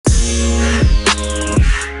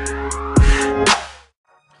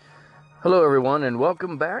Hello everyone, and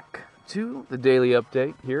welcome back to the daily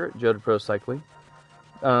update here at Joe to Pro Cycling.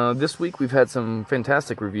 This week we've had some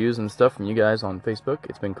fantastic reviews and stuff from you guys on Facebook.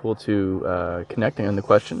 It's been cool to connect on the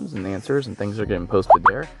questions and answers, and things are getting posted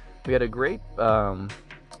there. We had a great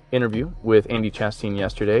interview with Andy Chastain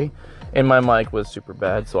yesterday, and my mic was super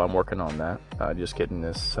bad, so I'm working on that. Just getting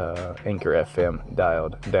this Anchor FM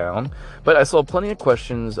dialed down. But I saw plenty of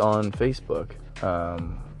questions on Facebook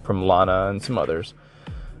from Lana and some others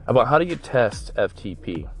about how do you test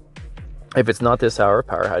FTP. If it's not this hour of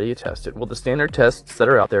power, how do you test it? Well, the standard tests that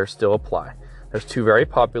are out there still apply. There's two very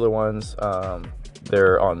popular ones.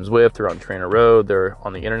 They're on Zwift, they're on Trainer Road, they're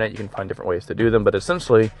on the internet. You can find different ways to do them, but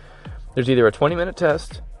essentially there's either a 20-minute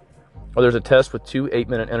test or there's a test with two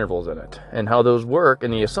 8-minute intervals in it. And how those work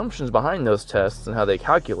and the assumptions behind those tests and how they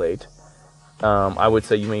calculate, I would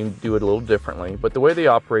say you may do it a little differently, but the way they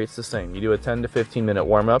operate is the same. You do a 10 to 15-minute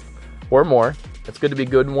warm-up or more. It's good to be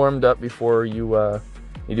good and warmed up before you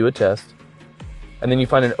do a test. And then you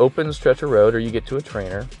find an open stretch of road, or you get to a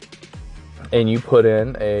trainer, and you put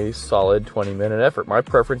in a solid 20-minute effort. My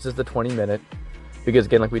preference is the 20-minute, because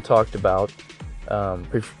again, like we talked about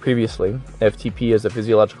previously, FTP is a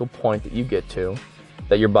physiological point that you get to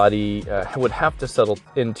that your body would have to settle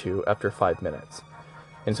into after 5 minutes.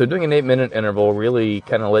 And so doing an 8-minute interval really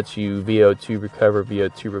kind of lets you VO2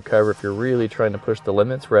 recover if you're really trying to push the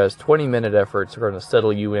limits, whereas 20-minute efforts are going to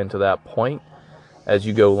settle you into that point as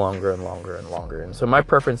you go longer and longer and longer. And so my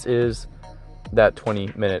preference is that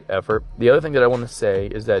 20-minute effort. The other thing that I want to say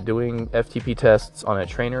is that doing FTP tests on a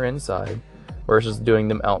trainer inside versus doing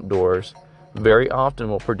them outdoors very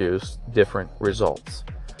often will produce different results.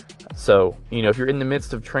 So, if you're in the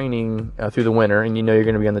midst of training through the winter and you're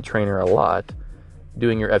going to be on the trainer a lot,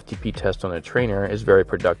 doing your FTP test on a trainer is very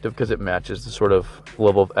productive because it matches the sort of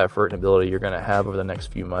level of effort and ability you're going to have over the next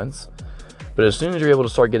few months. But as soon as you're able to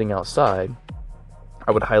start getting outside,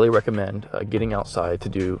 I would highly recommend getting outside to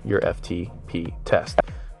do your FTP test.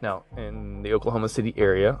 Now, in the Oklahoma City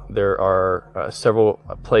area, there are several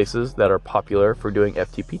places that are popular for doing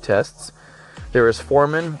FTP tests. There is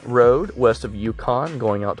Foreman Road west of Yukon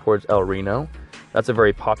going out towards El Reno. That's a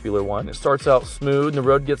very popular one. It starts out smooth and the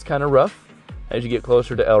road gets kind of rough as you get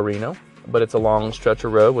closer to El Reno, but it's a long stretch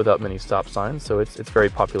of road without many stop signs, so it's very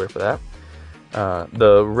popular for that.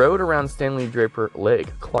 The road around Stanley Draper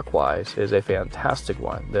Lake clockwise is a fantastic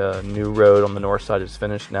one. The new road on the north side is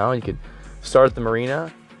finished now. You could start at the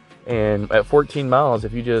marina, and at 14 miles,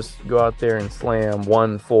 if you just go out there and slam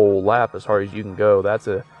one full lap as hard as you can go, that's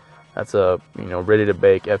a ready to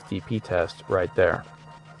bake FTP test right there.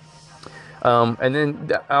 And then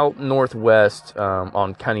out northwest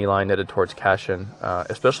on County Line headed towards Cashin,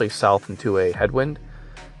 especially south into a headwind,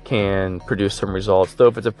 can produce some results. Though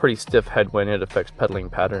if it's a pretty stiff headwind, it affects pedaling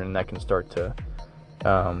pattern, and that can start to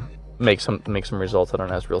make some results that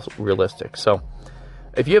aren't as realistic. So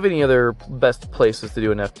if you have any other best places to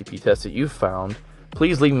do an FTP test that you've found,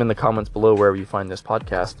 please leave them in the comments below wherever you find this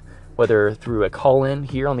podcast, whether through a call-in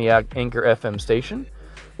here on the Anchor FM station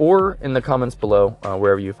or in the comments below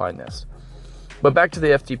wherever you find this. But back to the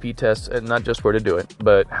FTP test, and not just where to do it,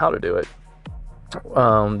 but how to do it.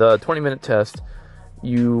 The 20-minute test,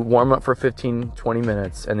 you warm up for 15-20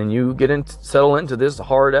 minutes, and then you settle into this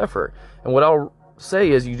hard effort. And what I'll say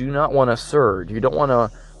is you do not want to surge. You don't want to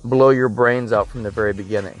blow your brains out from the very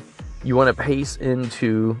beginning. You want to pace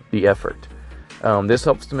into the effort. This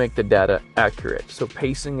helps to make the data accurate. So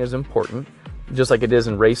pacing is important, just like it is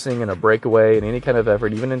in racing and a breakaway and any kind of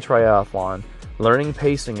effort, even in triathlon. Learning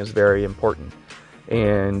pacing is very important.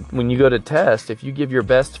 And when you go to test, if you give your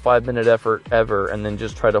best 5-minute effort ever and then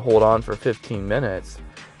just try to hold on for 15 minutes,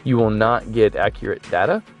 you will not get accurate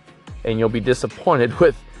data, and you'll be disappointed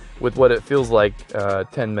with what it feels like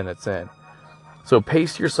 10 minutes in. So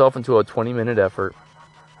pace yourself into a 20-minute effort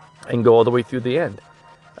and go all the way through the end.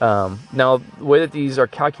 Now, the way that these are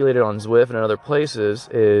calculated on Zwift and other places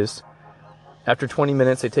is after 20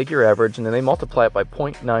 minutes, they take your average and then they multiply it by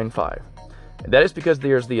 0.95. That is because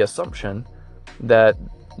there's the assumption that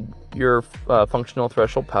your functional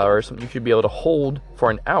threshold power is something you should be able to hold for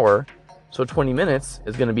an hour, so 20 minutes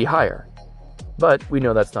is going to be higher. But we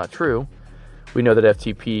know that's not true. We know that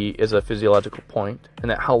FTP is a physiological point, and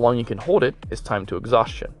that how long you can hold it is time to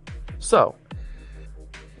exhaustion. So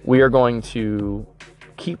we are going to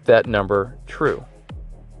keep that number true.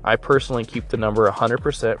 I personally keep the number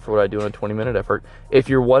 100% for what I do in a 20-minute effort. If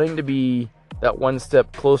you're wanting to be that one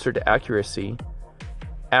step closer to accuracy,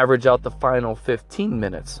 average out the final 15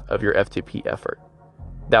 minutes of your FTP effort.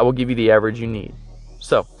 That will give you the average you need.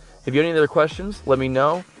 So, if you have any other questions, let me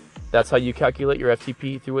know. That's how you calculate your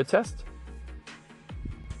FTP through a test.